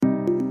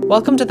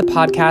Welcome to the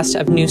podcast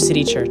of New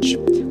City Church.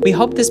 We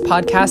hope this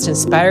podcast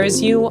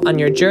inspires you on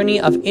your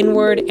journey of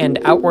inward and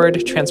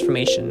outward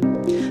transformation.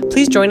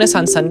 Please join us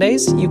on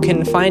Sundays. You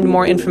can find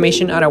more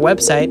information on our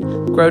website,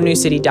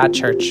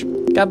 grownewcity.church.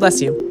 God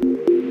bless you.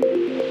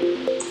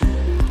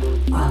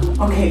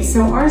 Okay,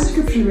 so our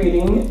scripture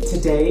reading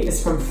today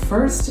is from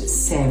 1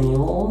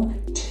 Samuel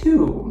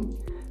 2.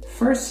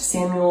 1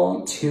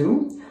 Samuel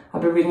 2.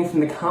 I'll be reading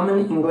from the Common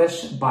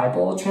English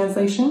Bible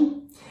translation.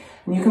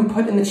 And you can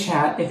put in the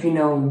chat if you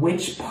know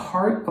which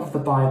part of the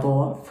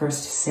Bible 1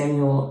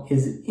 Samuel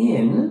is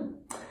in.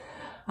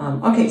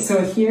 Okay,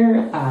 so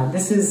here,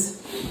 this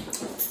is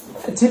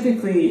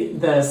typically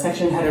the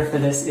section header for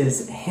this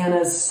is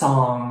Hannah's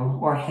song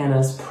or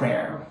Hannah's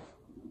prayer.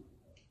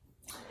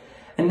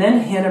 And then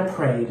Hannah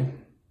prayed,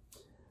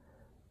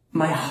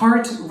 "My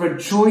heart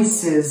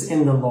rejoices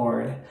in the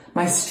Lord.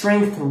 My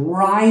strength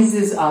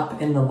rises up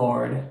in the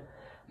Lord.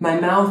 My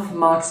mouth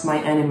mocks my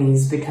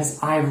enemies because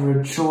I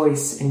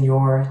rejoice in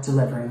your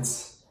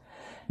deliverance.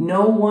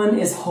 No one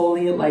is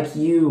holy like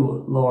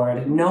you,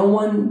 Lord. No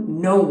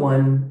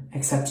one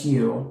except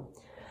you.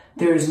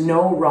 There is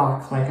no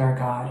rock like our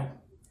God."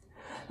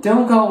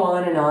 Don't go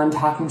on and on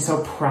talking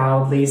so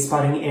proudly,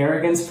 spouting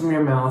arrogance from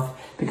your mouth,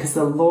 because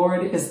the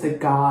Lord is the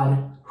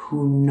God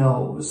who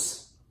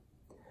knows,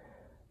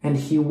 and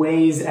he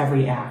weighs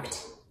every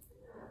act.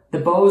 The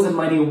bows of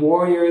mighty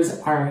warriors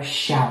are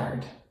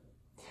shattered,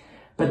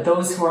 but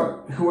those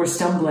who were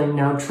stumbling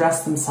now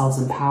dress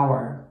themselves in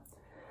power.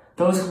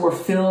 Those who were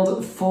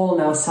filled full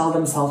now sell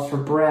themselves for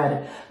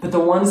bread, but the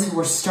ones who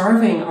were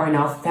starving are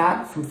now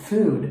fat from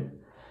food.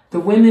 The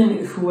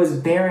woman who was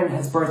barren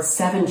has birthed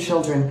 7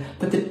 children,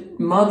 but the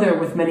mother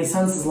with many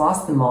sons has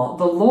lost them all.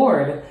 The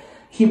Lord,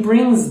 he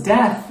brings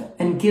death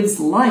and gives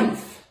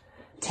life,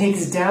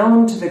 takes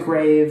down to the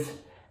grave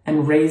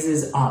and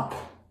raises up.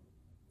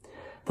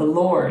 The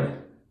Lord,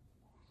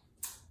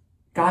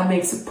 God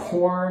makes it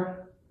poor,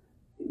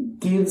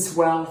 gives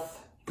wealth,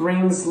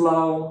 brings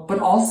low, but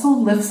also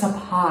lifts up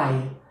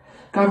high.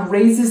 God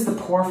raises the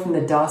poor from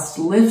the dust,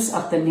 lifts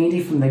up the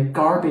needy from the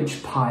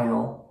garbage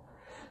pile.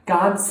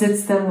 God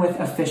sits them with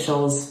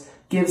officials,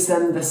 gives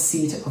them the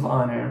seat of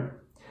honor.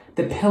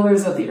 The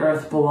pillars of the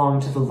earth belong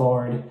to the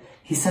Lord.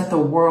 He set the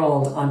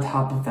world on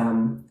top of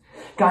them.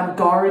 God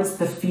guards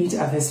the feet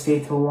of his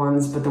faithful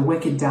ones, but the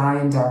wicked die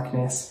in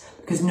darkness,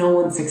 because no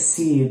one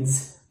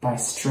succeeds by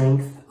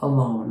strength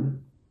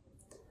alone.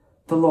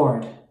 The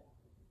Lord,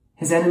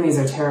 his enemies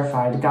are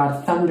terrified.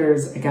 God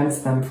thunders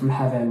against them from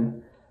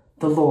heaven.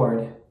 The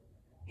Lord,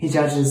 he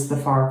judges the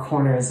far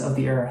corners of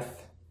the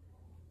earth.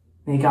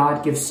 May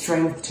God give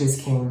strength to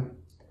his king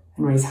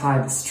and raise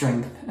high the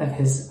strength of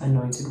his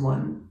anointed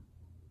one.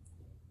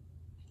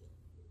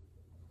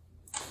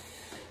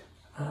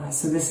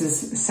 So this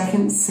is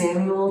 2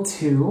 Samuel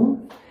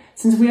 2.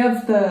 Since we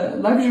have the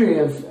luxury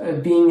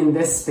of being in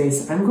this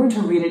space, I'm going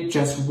to read it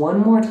just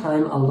one more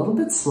time, a little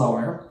bit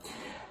slower.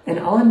 And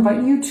I'll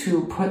invite you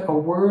to put a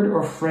word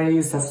or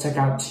phrase that stuck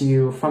out to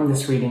you from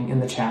this reading in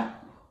the chat.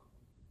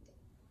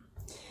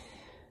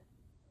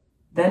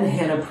 Then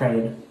Hannah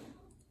prayed,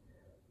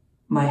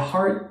 "My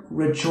heart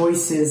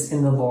rejoices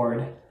in the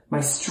Lord. My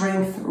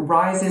strength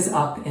rises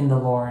up in the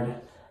Lord.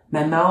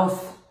 My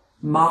mouth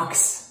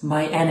mocks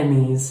my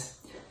enemies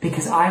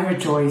because I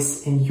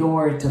rejoice in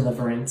your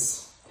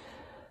deliverance.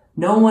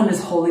 No one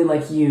is holy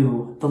like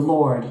you, the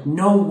Lord.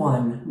 No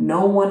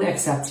one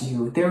except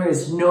you. There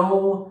is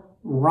no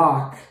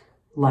rock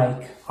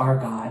like our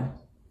God."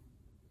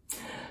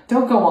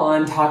 Don't go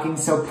on talking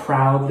so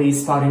proudly,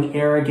 spouting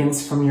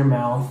arrogance from your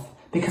mouth,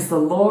 because the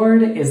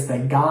Lord is the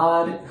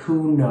God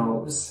who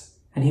knows,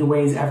 and he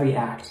weighs every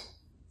act.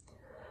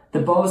 The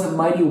bows of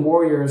mighty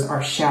warriors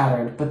are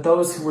shattered, but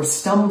those who were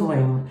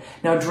stumbling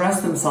now dress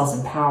themselves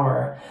in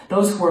power.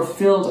 Those who were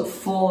filled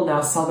full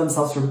now sell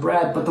themselves for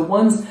bread, but the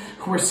ones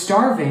who were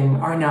starving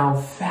are now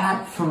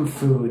fat from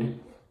food.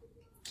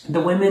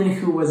 The woman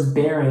who was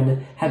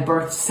barren had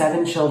birthed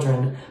 7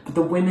 children, but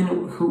the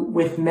woman who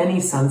with many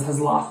sons has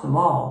lost them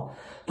all.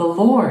 The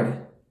Lord,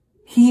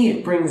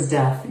 he brings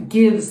death,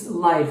 gives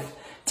life,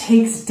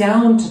 takes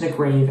down to the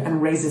grave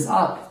and raises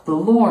up. The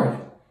Lord,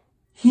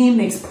 he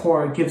makes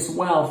poor, gives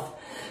wealth,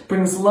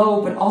 brings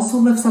low, but also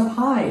lifts up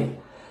high.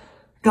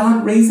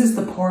 God raises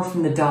the poor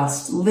from the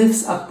dust,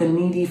 lifts up the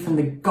needy from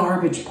the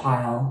garbage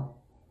pile.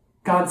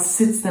 God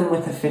sits them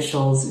with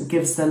officials,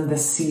 gives them the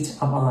seat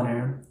of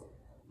honor.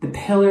 The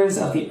pillars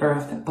of the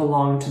earth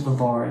belong to the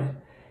Lord.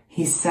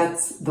 He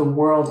sets the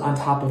world on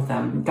top of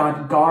them.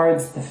 God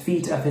guards the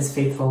feet of his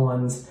faithful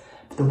ones,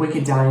 but the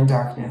wicked die in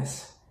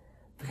darkness,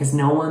 because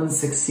no one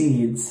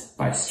succeeds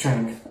by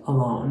strength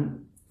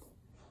alone.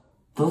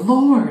 The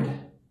Lord,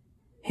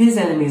 his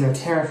enemies are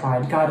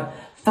terrified. God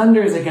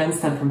thunders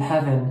against them from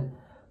heaven.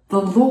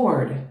 The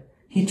Lord,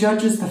 he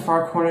judges the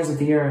far corners of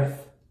the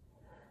earth.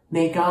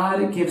 May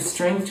God give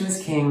strength to his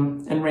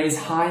king and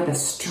raise high the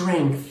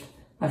strength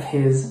of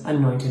his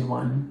anointed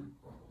one.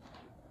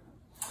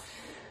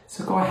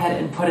 So go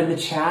ahead and put in the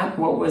chat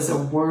what was a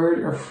word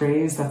or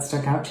phrase that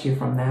stuck out to you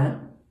from that.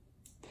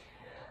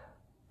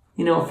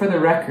 For the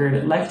record,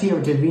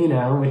 Lectio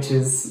Divina, which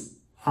is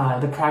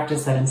the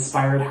practice that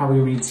inspired how we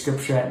read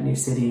scripture at New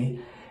City,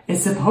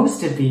 is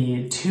supposed to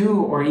be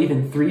 2 or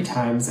even 3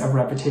 times a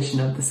repetition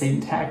of the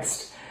same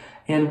text.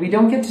 And we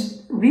don't get to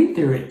read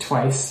through it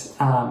twice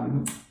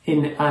on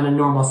a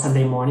normal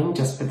Sunday morning,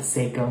 just for the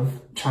sake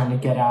of trying to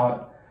get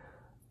out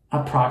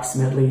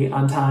approximately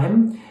on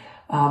time.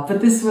 But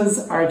this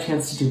was our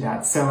chance to do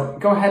that. So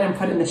go ahead and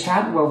put in the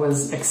chat what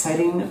was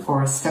exciting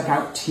or stuck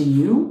out to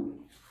you.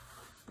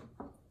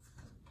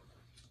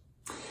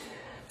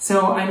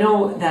 So I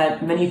know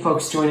that many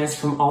folks join us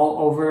from all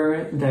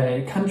over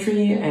the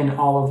country and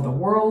all over the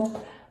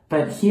world,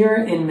 but here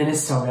in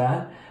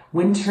Minnesota,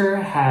 winter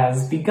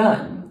has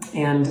begun.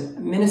 And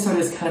Minnesota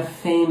is kind of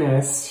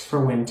famous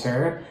for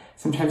winter.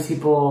 Sometimes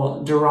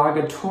people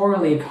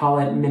derogatorily call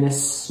it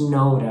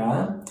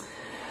Minnesota.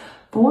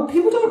 But what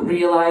people don't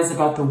realize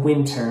about the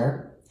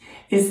winter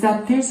is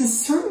that there's a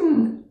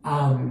certain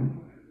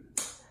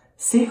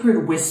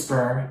sacred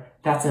whisper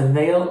that's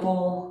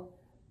available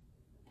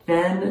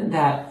then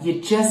that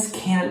you just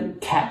can't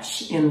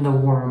catch in the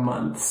warm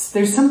months.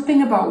 There's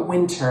something about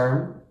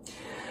winter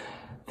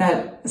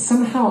that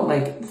somehow,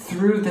 like,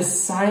 through the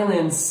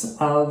silence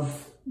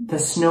of the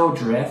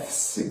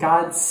snowdrifts,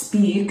 God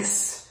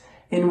speaks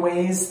in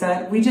ways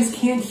that we just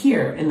can't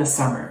hear in the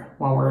summer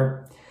while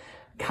we're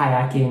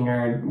kayaking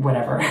or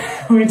whatever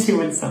we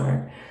do in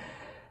summer.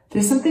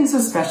 There's something so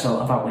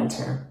special about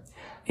winter.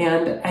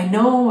 And I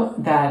know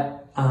that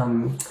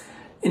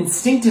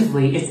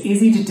instinctively it's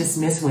easy to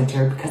dismiss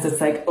winter because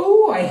it's like,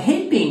 oh, I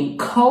hate being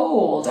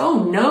cold.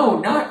 Oh no,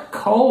 not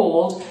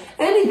cold.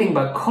 Anything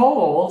but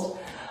cold.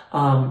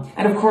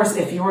 And of course,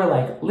 if you're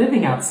like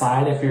living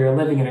outside, if you're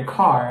living in a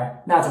car,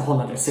 that's a whole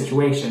nother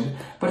situation.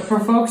 But for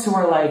folks who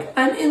are like,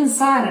 I'm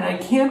inside and I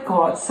can't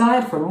go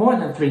outside for more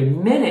than 3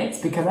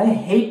 minutes because I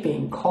hate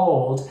being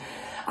cold.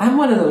 I'm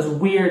one of those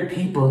weird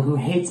people who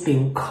hates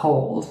being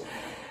cold.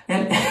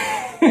 And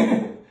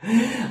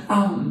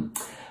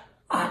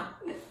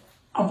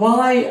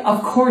while I,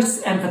 of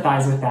course,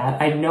 empathize with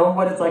that, I know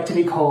what it's like to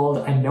be cold.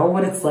 I know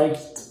what it's like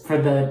for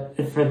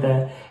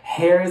the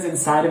hairs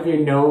inside of your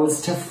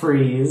nose to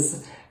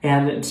freeze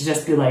and to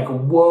just be like,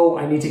 whoa,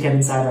 I need to get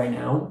inside right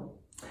now.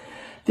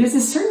 There's a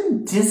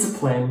certain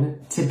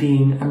discipline to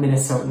being a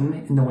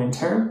Minnesotan in the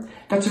winter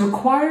that's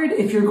required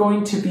if you're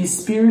going to be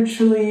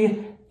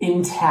spiritually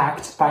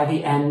intact by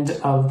the end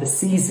of the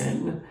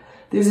season.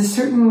 There's a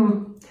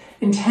certain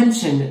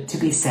intention to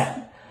be set.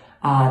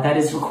 That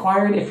is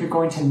required if you're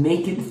going to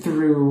make it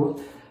through,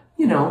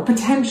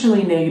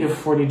 potentially negative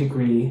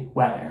 40-degree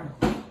weather.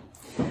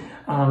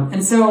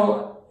 And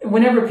so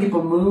whenever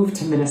people move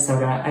to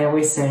Minnesota, I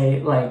always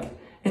say, like,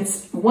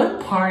 it's one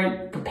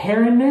part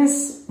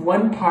preparedness,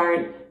 one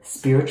part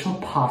spiritual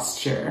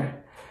posture,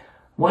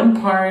 one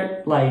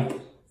part,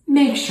 like,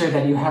 make sure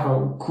that you have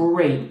a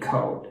great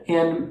coat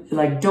and,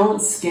 like,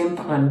 don't skimp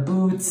on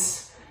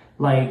boots,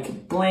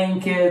 like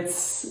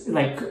blankets,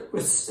 like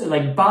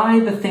buy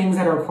the things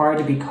that are required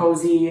to be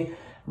cozy,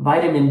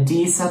 vitamin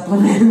D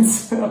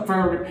supplements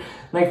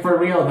for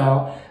real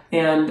though.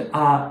 And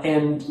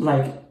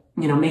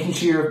making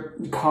sure your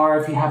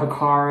car, if you have a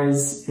car,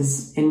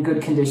 is in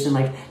good condition.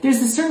 Like,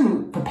 there's a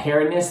certain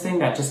preparedness thing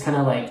that just kind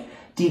of like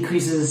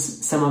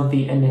decreases some of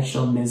the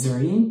initial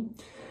misery.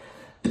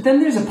 But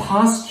then there's a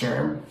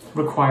posture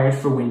required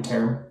for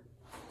winter.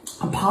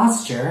 A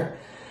posture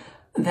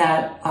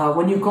that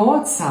when you go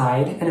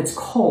outside and it's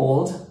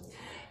cold,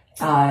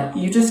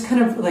 you just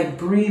kind of like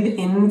breathe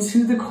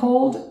into the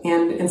cold,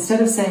 and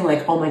instead of saying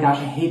like, oh my gosh,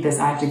 I hate this,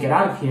 I have to get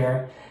out of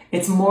here,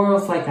 it's more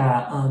of like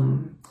a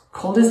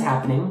cold is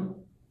happening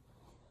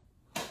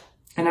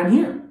and I'm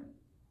here.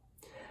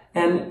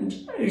 And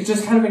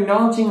just kind of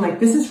acknowledging like,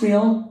 this is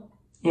real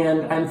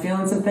and I'm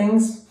feeling some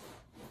things,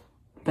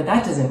 but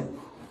that's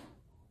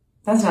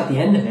not the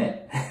end of it.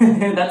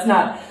 That's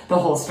not the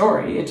whole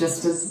story. It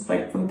just is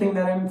like something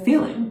that I'm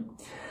feeling.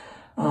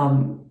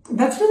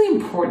 That's really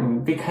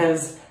important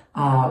because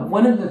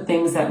one of the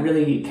things that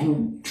really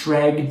can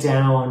drag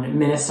down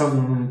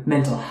Minnesotan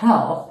mental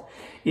health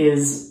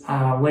is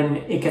when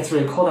it gets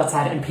really cold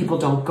outside and people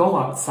don't go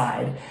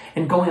outside.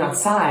 And going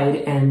outside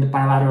and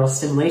bilateral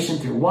stimulation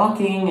through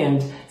walking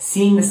and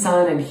seeing the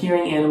sun and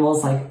hearing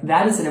animals, like,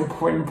 that is an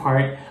important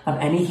part of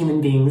any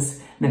human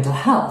being's mental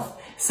health.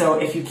 So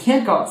if you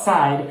can't go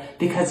outside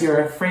because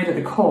you're afraid of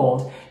the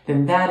cold,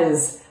 then that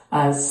is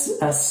a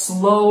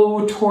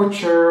slow,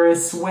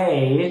 torturous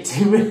way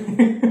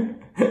to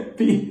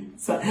be.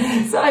 So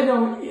I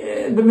know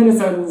the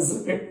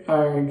Minnesotans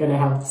are going to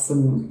have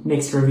some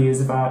mixed reviews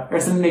about, or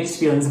some mixed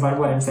feelings about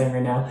what I'm saying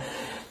right now.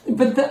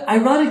 But the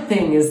ironic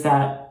thing is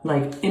that,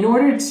 like, in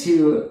order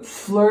to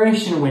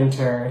flourish in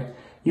winter,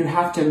 you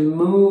have to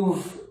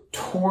move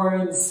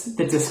towards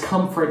the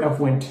discomfort of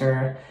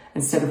winter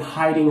instead of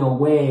hiding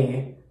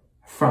away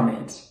from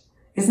it.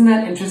 Isn't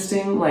that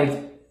interesting?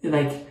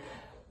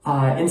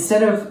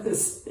 Instead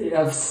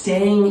of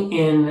staying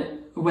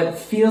in what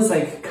feels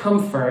like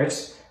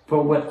comfort,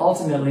 but what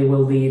ultimately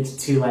will lead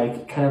to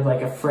like kind of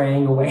like a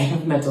fraying away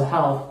of mental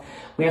health,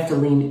 we have to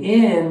lean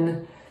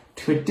in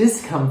to a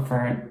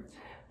discomfort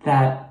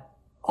that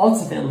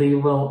ultimately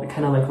will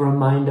kind of like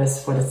remind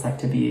us what it's like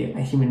to be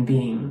a human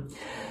being.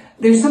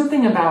 There's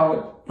something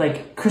about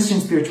like Christian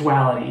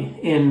spirituality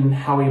in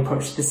how we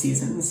approach the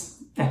seasons,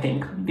 I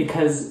think,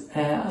 because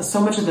so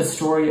much of the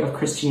story of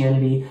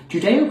Christianity,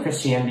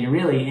 Judeo-Christianity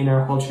really in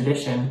our whole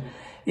tradition,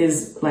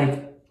 is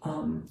like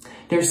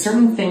there's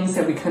certain things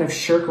that we kind of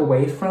shirk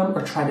away from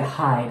or try to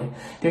hide.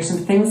 There's some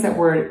things that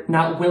we're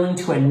not willing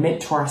to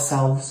admit to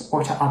ourselves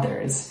or to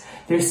others.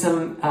 There's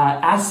some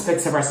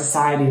aspects of our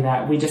society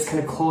that we just kind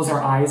of close our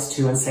eyes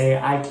to and say,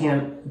 I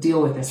can't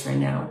deal with this right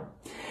now.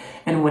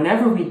 And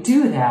whenever we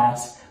do that,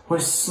 we're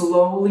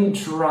slowly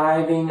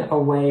driving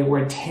away,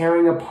 we're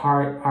tearing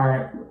apart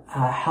our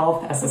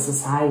health as a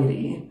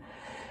society.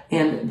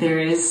 And there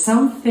is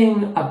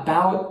something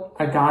about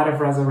a God of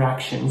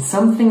resurrection,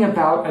 something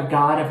about a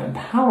God of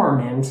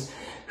empowerment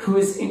who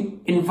is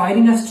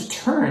inviting us to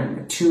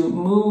turn, to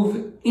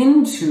move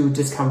into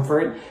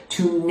discomfort,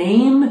 to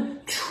name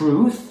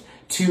truth,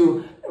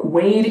 to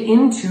wade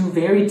into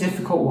very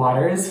difficult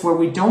waters where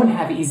we don't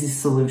have easy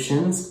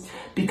solutions,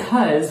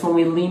 because when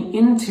we lean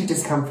into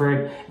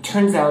discomfort, it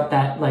turns out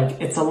that like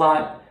it's a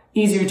lot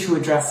easier to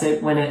address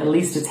it when at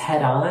least it's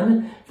head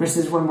on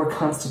versus when we're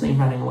constantly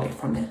running away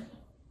from it.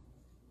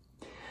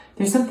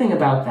 There's something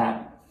about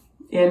that.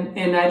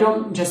 And I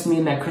don't just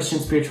mean that Christian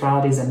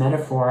spirituality is a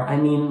metaphor. I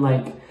mean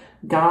like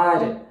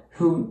God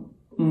who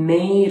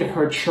made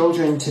her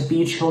children to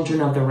be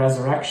children of the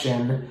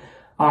resurrection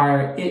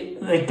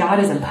God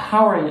is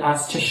empowering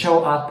us to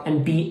show up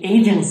and be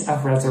agents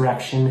of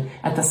resurrection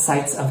at the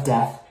sites of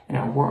death in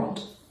our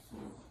world.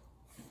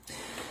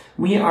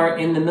 We are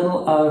in the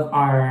middle of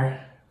our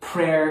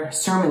prayer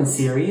sermon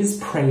series,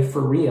 Pray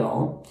for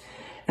Real.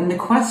 And the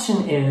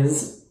question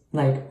is,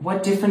 like,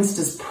 what difference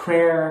does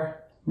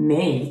prayer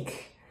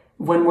make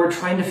when we're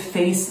trying to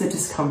face the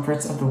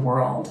discomforts of the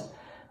world?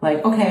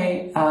 Like,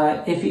 okay,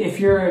 if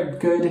you're a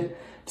good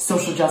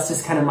social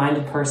justice kind of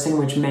minded person,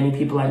 which many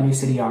people at New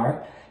City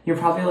are, you're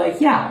probably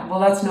like, yeah, well,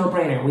 that's no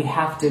brainer. We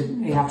have to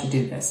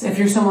do this. If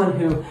you're someone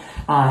who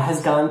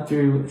has gone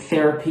through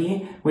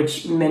therapy,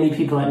 which many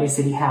people at New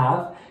City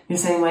have, you're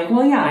saying like,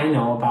 well, yeah, I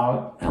know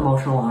about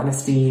emotional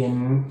honesty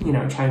and,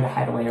 trying to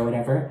hide away or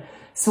whatever.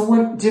 So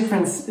what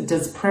difference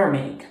does prayer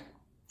make?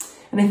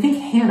 And I think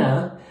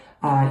Hannah,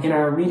 in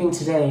our reading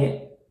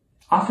today,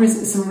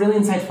 offers some really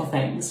insightful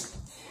things.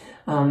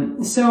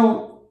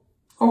 So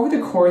over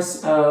the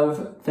course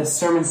of the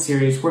sermon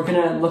series, we're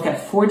going to look at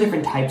 4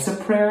 different types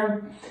of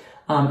prayer: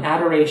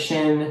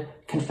 adoration,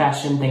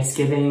 confession,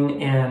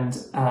 thanksgiving, and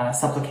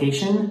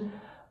supplication,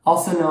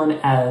 also known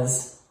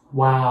as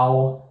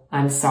wow,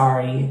 I'm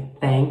sorry,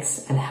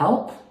 thanks, and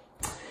help.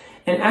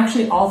 And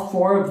actually all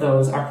 4 of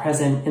those are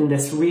present in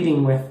this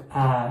reading with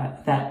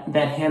that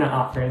Hannah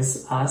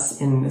offers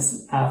us in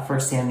this 1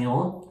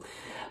 Samuel.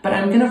 But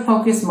I'm going to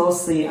focus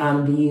mostly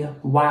on the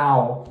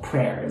wow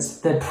prayers,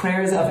 the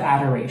prayers of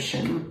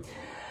adoration.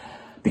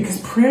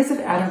 Because prayers of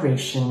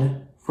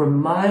adoration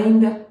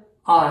remind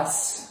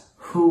us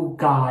who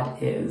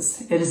God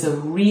is. It is a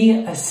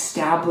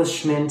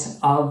re-establishment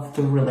of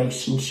the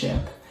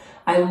relationship.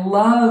 I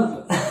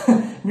love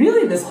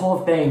really this whole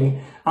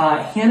thing.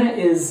 Hannah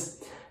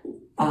is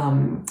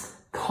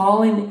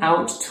calling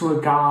out to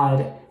a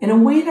God in a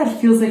way that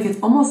feels like it's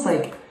almost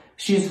like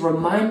she's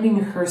reminding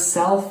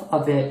herself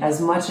of it as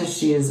much as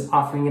she is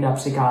offering it up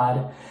to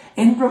God,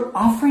 and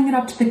offering it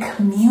up to the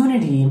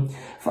community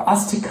for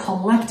us to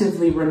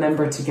collectively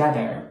remember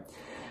together.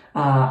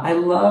 I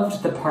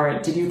loved the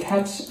part, did you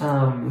catch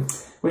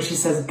where she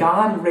says,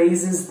 God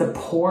raises the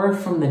poor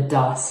from the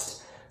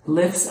dust,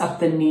 lifts up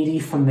the needy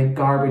from the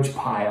garbage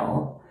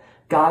pile.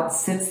 God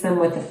sits them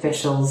with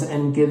officials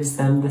and gives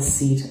them the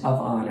seat of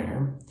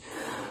honor.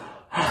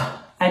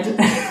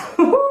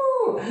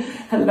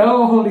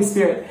 Hello, Holy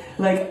Spirit.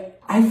 Like,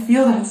 I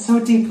feel that so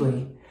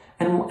deeply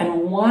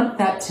and want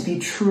that to be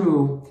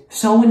true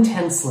so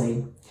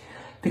intensely,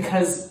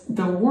 because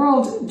the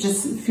world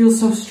just feels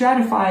so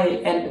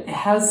stratified and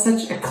has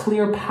such a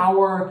clear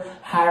power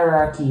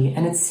hierarchy.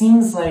 And it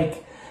seems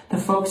like the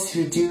folks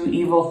who do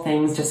evil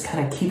things just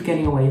kind of keep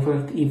getting away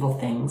with evil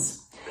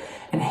things.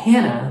 And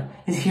Hannah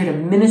is here to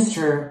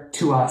minister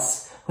to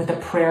us with a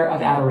prayer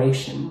of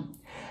adoration.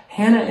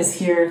 Hannah is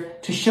here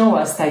to show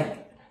us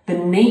that the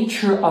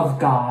nature of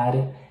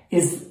God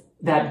is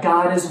that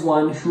God is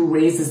one who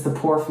raises the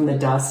poor from the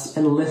dust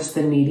and lifts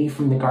the needy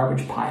from the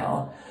garbage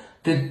pile.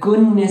 The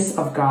goodness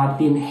of God,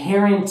 the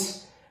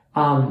inherent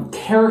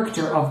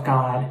character of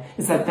God,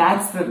 is that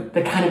that's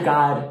the kind of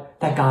God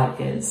that God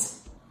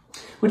is.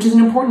 Which is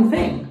an important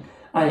thing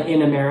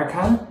in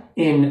America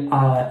in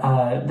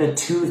the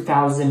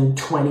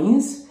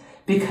 2020s,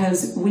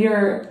 because we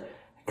are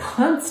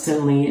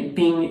constantly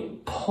being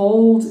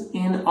pulled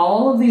in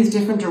all of these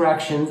different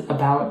directions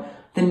about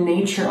the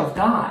nature of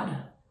God.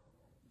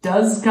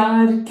 Does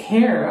God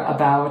care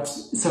about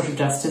social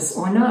justice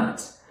or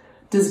not?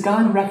 Does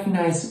God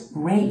recognize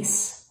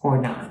race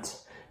or not?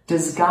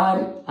 Does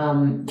God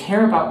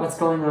care about what's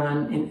going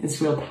on in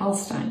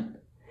Israel-Palestine?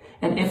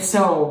 And if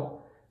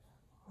so,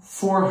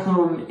 For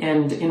whom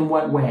and in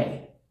what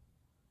way?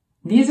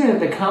 These are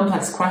the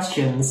complex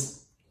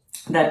questions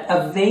that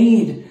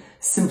evade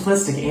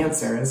simplistic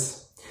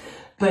answers,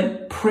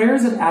 but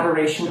prayers of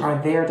adoration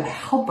are there to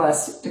help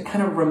us to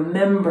kind of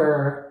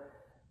remember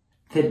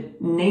the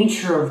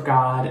nature of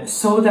God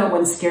so that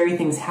when scary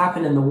things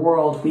happen in the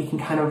world, we can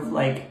kind of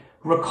like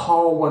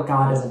recall what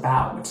God is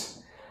about.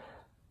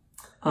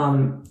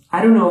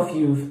 I don't know if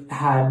you've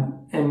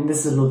had, and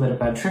this is a little bit of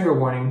a trigger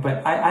warning,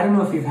 but I don't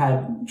know if you've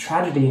had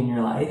tragedy in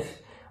your life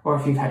or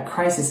if you've had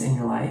crisis in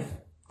your life.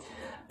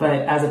 But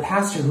as a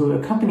pastor who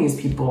accompanies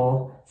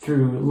people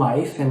through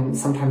life, and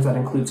sometimes that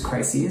includes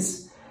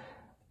crises,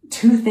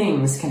 two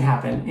things can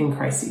happen in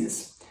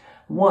crises.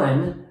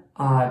 One,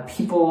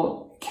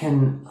 people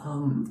can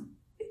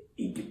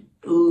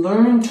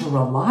learn to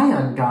rely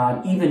on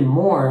God even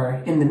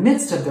more in the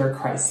midst of their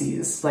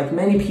crises. Like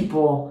many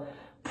people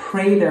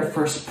pray their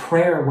first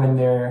prayer when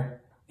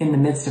they're in the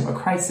midst of a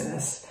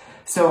crisis.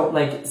 So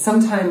like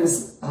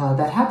sometimes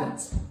that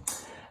happens.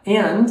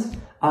 And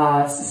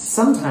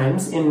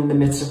sometimes in the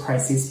midst of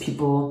crises,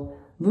 people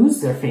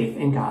lose their faith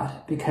in God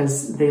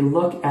because they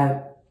look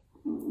at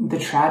the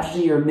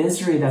tragedy or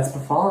misery that's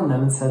befallen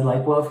them and said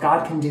like, well, if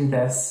God can do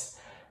this,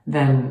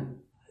 then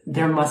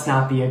there must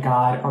not be a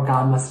God, or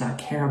God must not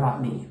care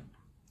about me.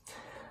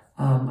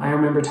 I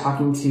remember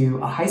talking to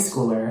a high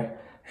schooler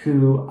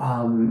who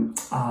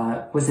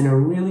was in a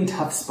really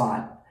tough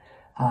spot,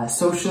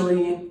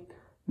 socially,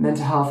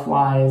 mental health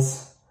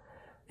wise.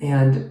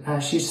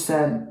 And she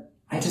said,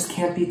 I just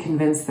can't be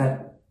convinced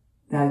that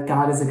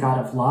God is a God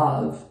of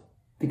love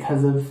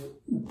because of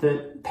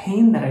the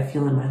pain that I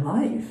feel in my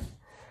life.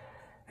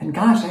 And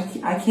gosh,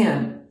 I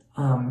can't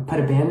put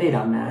a Band-Aid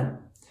on that.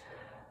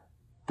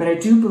 But I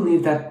do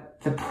believe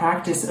that the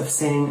practice of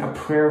saying a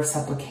prayer of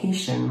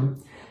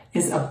supplication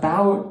is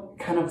about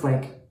kind of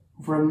like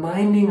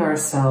reminding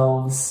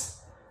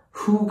ourselves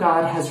who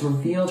God has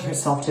revealed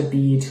herself to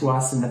be to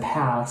us in the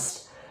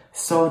past,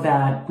 so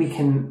that we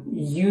can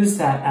use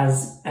that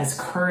as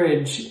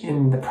courage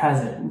in the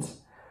present.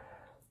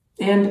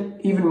 And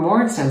even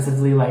more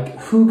extensively, like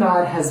who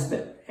God has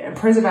been.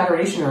 Prayers of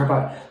adoration are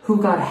about who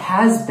God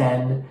has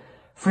been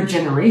for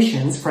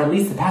generations, for at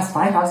least the past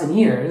 5,000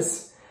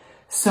 years,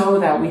 so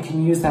that we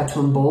can use that to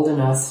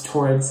embolden us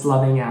towards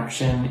loving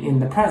action in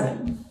the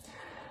present.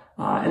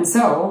 And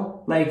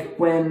so, like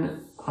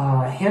when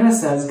Hannah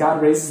says,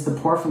 God raises the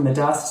poor from the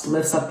dust,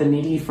 lifts up the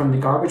needy from the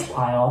garbage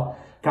pile,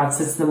 God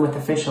sits them with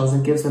officials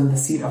and gives them the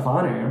seat of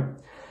honor.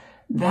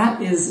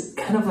 That is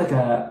kind of like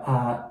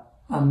a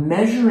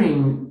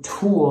measuring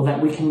tool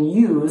that we can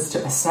use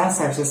to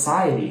assess our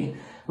society.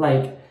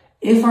 Like,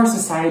 if our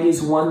society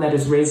is one that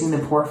is raising the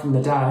poor from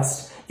the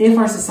dust, if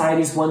our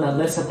society is one that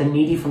lifts up the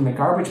needy from the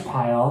garbage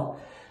pile,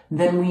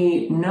 then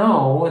we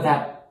know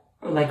that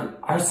like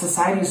our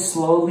society is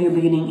slowly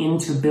leading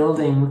into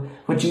building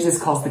what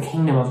Jesus calls the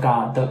kingdom of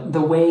God,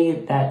 the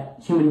way that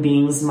human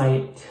beings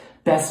might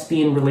best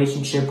be in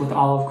relationship with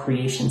all of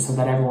creation so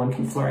that everyone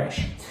can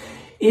flourish.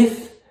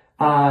 If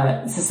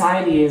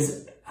society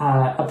is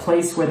a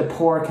place where the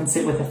poor can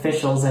sit with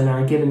officials and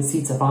are given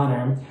seats of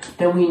honor,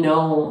 then we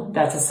know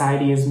that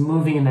society is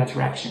moving in that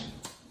direction.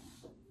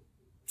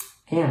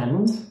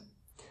 And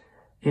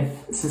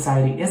if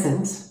society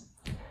isn't,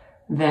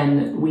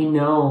 then we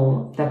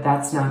know that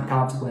that's not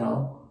God's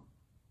will.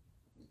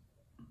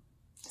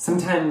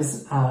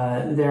 Sometimes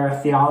there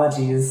are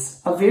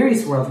theologies of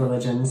various world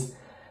religions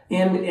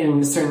and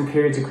in certain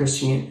periods of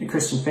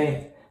Christian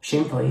faith,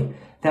 shamefully,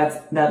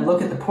 that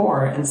look at the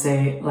poor and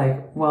say,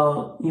 like,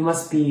 well, you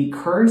must be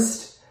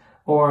cursed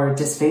or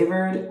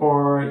disfavored,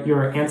 or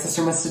your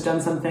ancestor must have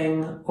done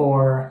something,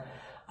 or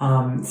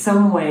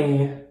some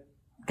way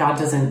God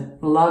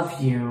doesn't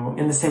love you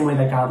in the same way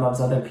that God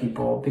loves other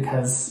people,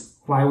 because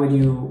why would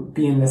you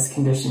be in this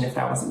condition if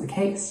that wasn't the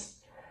case?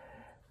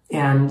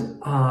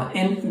 And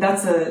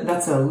that's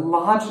a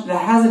logic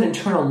that has an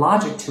internal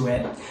logic to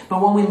it.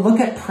 But when we look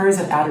at prayers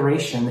of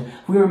adoration,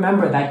 we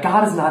remember that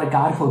God is not a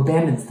God who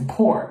abandons the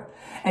poor.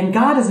 And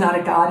God is not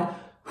a God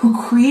who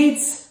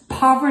creates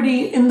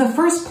poverty in the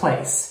first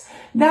place.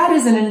 That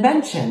is an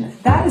invention.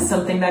 That is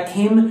something that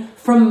came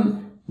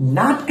from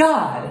not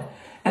God.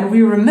 And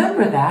we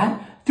remember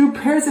that through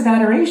prayers of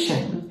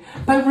adoration,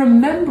 by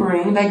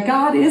remembering that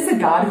God is a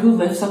God who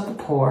lifts up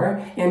the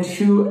poor and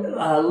who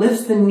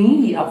lifts the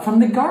needy up from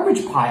the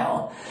garbage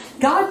pile.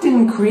 God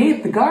didn't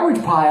create the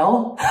garbage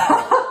pile.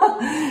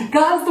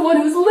 God's the one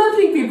who's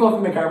lifting people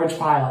from the garbage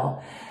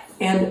pile.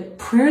 And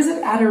prayers of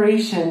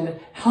adoration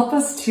help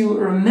us to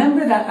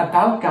remember that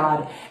about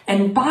God,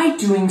 and by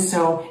doing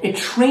so, it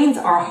trains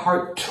our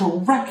heart to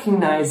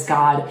recognize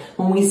God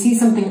when we see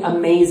something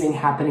amazing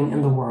happening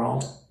in the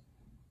world.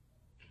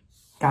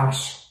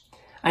 Gosh,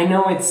 I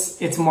know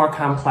it's more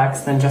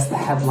complex than just the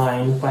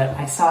headline, but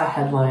I saw a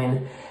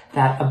headline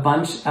that a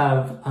bunch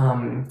of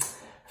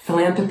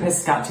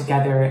philanthropists got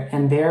together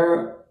and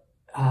they're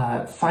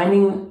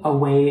finding a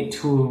way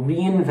to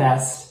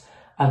reinvest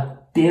 $1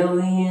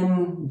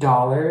 billion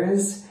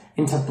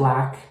into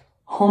Black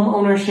home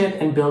ownership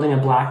and building a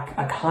Black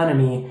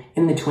economy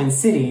in the Twin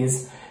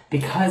Cities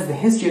because the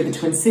history of the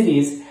Twin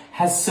Cities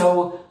has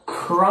so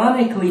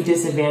chronically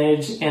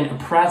disadvantaged and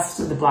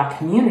oppressed the Black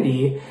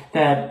community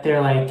that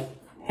they're like,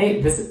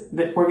 hey,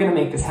 we're going to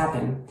make this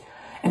happen.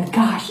 And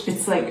gosh,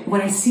 it's like,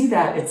 when I see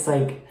that, it's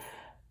like,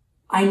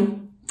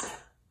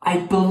 I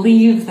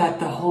believe that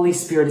the Holy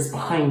Spirit is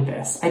behind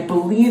this. I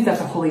believe that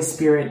the Holy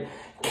Spirit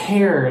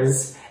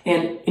cares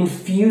and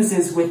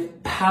infuses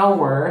with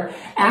power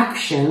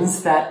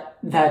actions that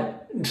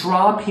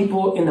draw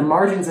people in the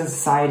margins of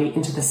society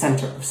into the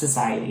center of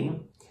society.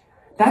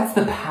 That's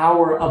the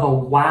power of a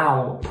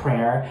wow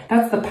prayer.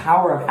 That's the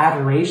power of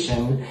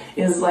adoration,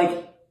 is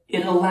like,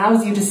 it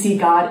allows you to see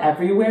God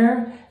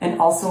everywhere and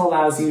also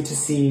allows you to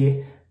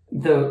see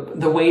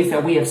the ways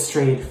that we have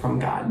strayed from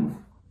God.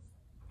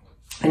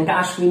 And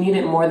gosh, we need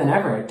it more than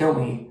ever, don't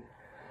we?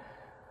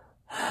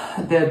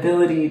 The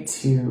ability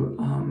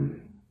to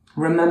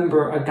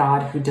remember a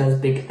God who does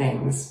big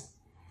things,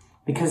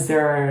 because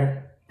there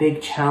are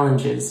big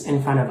challenges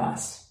in front of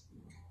us.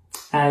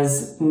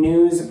 As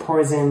news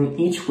pours in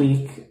each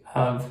week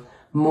of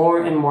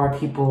more and more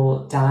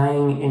people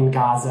dying in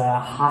Gaza,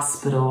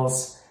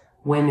 hospitals,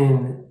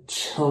 women,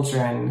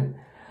 children,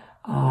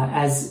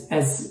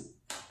 as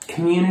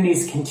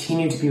communities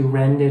continue to be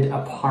rended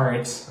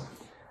apart,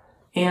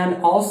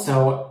 and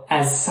also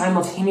as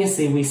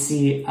simultaneously we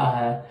see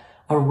a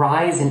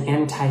rise in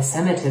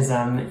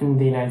anti-Semitism in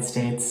the United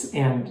States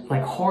and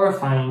like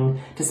horrifying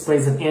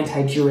displays of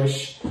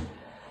anti-Jewish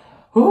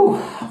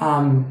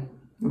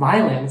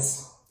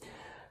violence,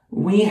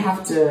 we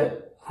have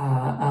to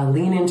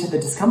lean into the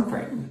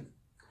discomfort.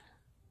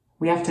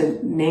 We have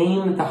to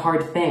name the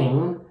hard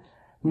thing,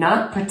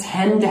 not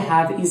pretend to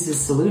have easy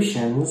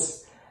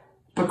solutions,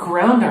 but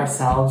ground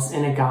ourselves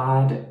in a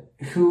God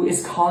who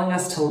is calling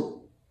us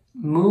to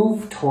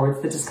move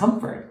towards the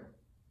discomfort.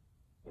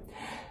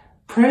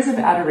 Prayers of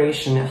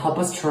adoration help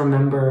us to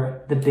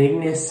remember the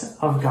bigness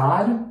of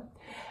God,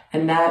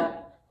 and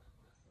that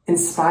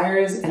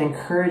inspires and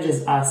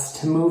encourages us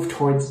to move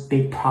towards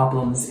big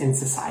problems in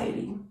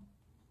society.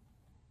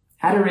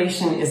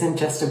 Adoration isn't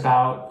just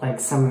about like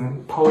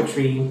some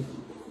poetry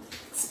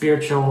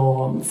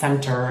spiritual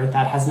center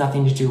that has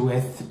nothing to do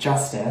with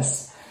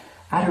justice.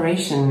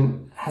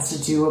 Adoration has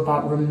to do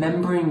about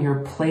remembering your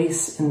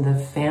place in the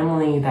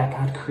family that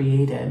God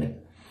created,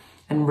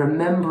 and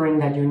remembering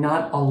that you're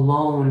not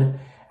alone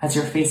as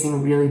you're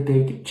facing really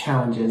big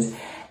challenges.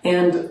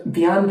 And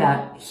beyond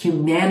that,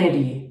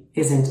 humanity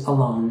isn't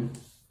alone,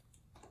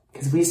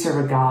 because we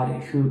serve a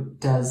God who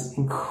does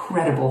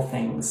incredible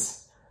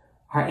things.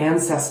 Our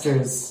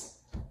ancestors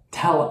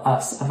tell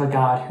us of a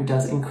God who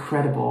does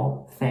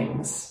incredible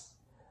things.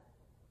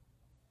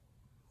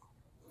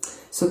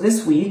 So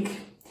this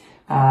week,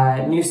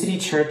 New City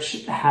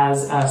Church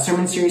has a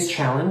sermon series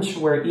challenge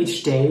where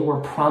each day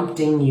we're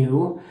prompting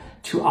you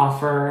to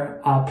offer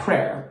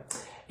prayer.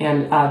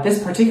 And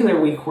this particular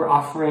week, we're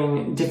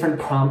offering different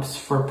prompts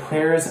for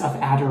prayers of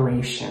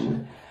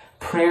adoration,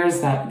 prayers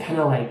that kind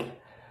of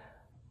like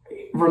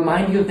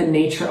remind you of the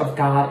nature of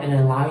God and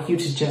allow you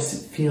to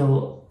just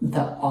feel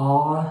the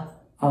awe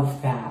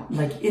of that.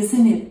 Like,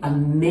 isn't it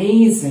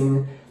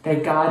amazing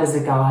that God is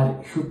a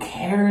God who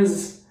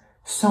cares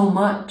so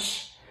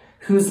much,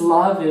 whose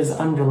love is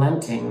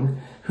unrelenting,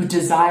 who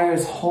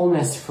desires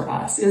wholeness for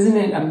us? Isn't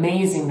it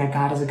amazing that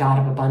God is a God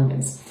of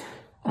abundance?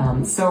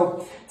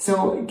 So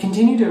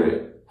continue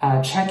to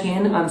check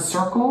in on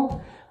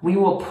Circle. We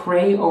will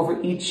pray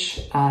over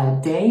each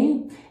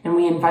day, and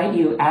we invite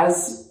you,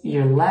 as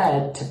you're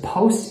led, to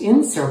post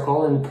in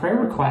Circle in the prayer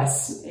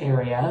requests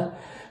area,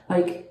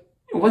 like,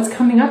 what's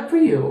coming up for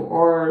you,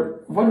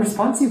 or what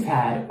response you've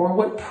had, or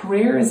what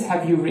prayers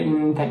have you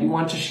written that you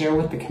want to share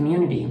with the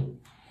community.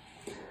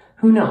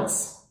 Who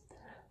knows?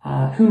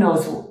 Who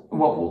knows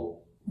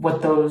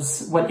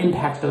what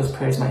impact those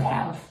prayers might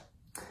have?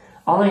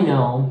 All I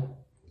know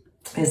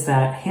is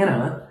that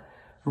Hannah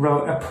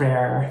wrote a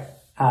prayer,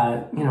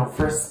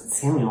 1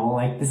 Samuel,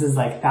 like this is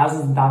like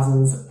thousands and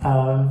thousands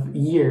of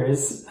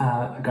years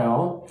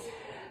ago.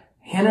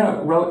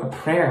 Hannah wrote a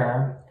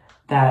prayer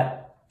that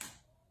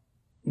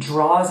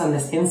draws on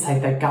this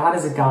insight that God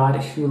is a God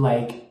who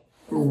like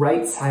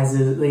right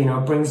sizes,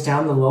 brings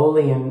down the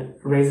lowly and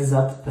raises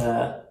up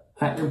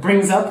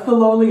brings up the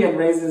lowly and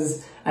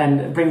raises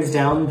and brings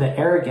down the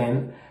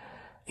arrogant.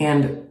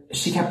 And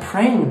she kept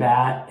praying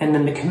that, and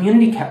then the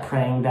community kept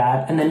praying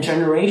that, and then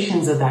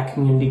generations of that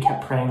community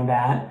kept praying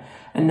that.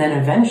 And then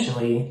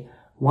eventually,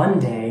 one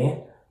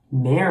day,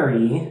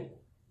 Mary,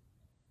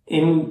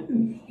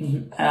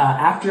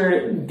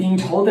 after being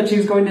told that she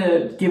was going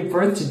to give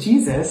birth to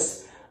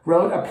Jesus,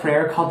 wrote a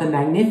prayer called the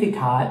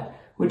Magnificat,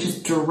 which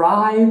is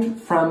derived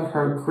from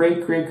her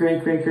great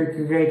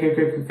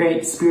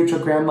spiritual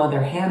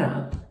grandmother,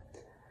 Hannah.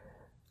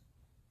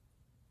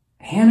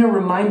 Hannah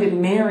reminded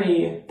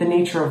Mary the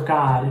nature of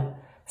God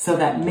so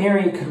that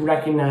Mary could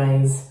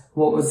recognize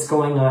what was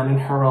going on in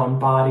her own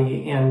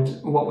body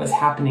and what was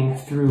happening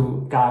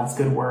through God's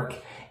good work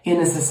in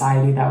a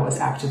society that was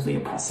actively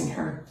oppressing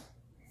her.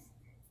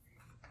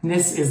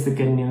 This is the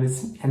good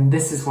news, and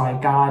this is why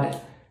God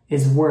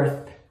is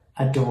worth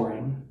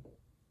adoring.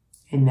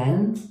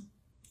 Amen.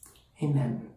 Amen.